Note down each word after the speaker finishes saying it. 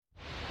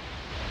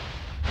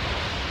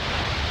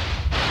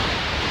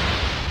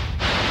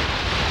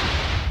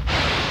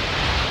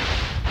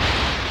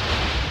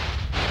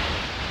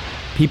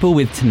People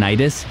with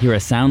tinnitus hear a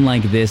sound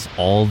like this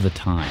all the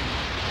time.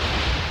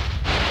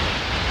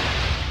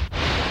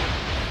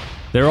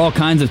 There are all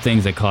kinds of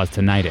things that cause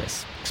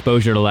tinnitus: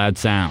 exposure to loud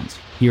sounds,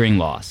 hearing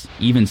loss,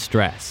 even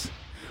stress.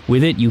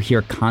 With it, you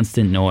hear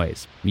constant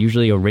noise,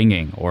 usually a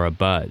ringing or a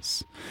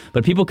buzz.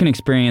 But people can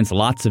experience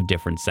lots of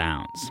different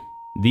sounds.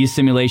 These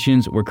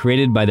simulations were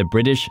created by the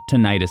British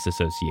Tinnitus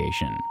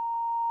Association.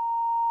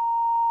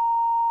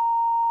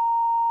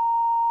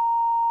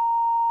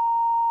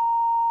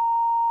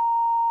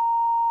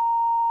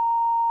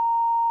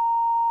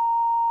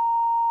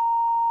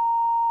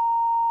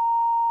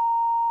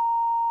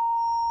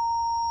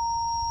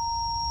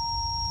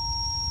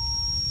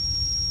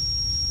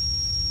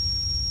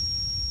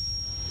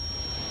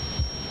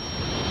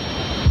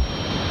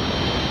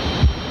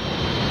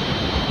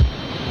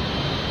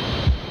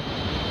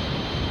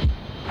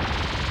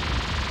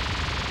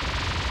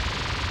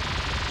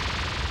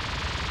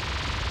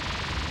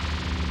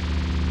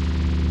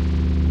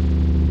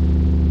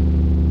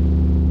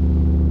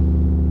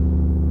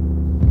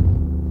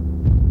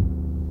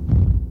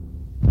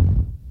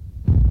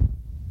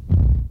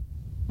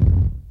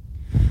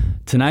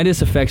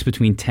 Tinnitus affects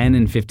between 10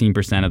 and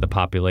 15% of the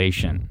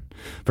population.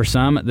 For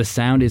some, the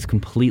sound is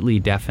completely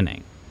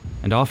deafening,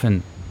 and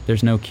often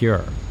there's no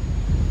cure.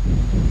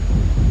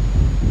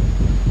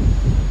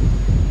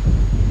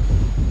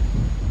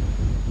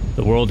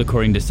 The World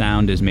According to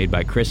Sound is made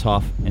by Chris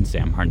Hoff and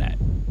Sam Harnett.